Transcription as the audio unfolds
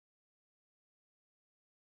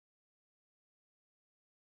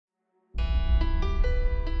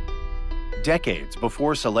Decades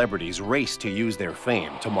before celebrities raced to use their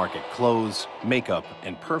fame to market clothes, makeup,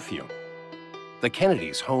 and perfume, the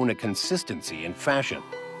Kennedys hone a consistency in fashion,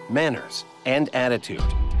 manners, and attitude.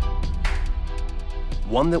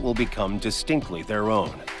 One that will become distinctly their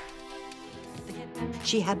own.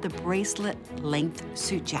 She had the bracelet-length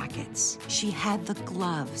suit jackets. She had the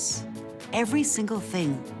gloves. Every single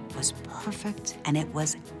thing was perfect, and it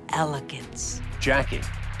was elegance. Jackie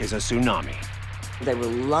is a tsunami. They were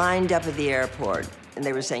lined up at the airport, and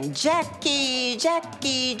they were saying, "Jackie,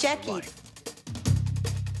 Jackie, Jackie."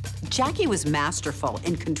 Jackie was masterful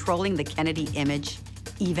in controlling the Kennedy image,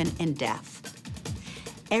 even in death.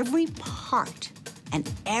 Every part and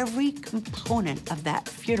every component of that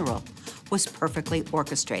funeral was perfectly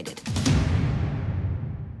orchestrated.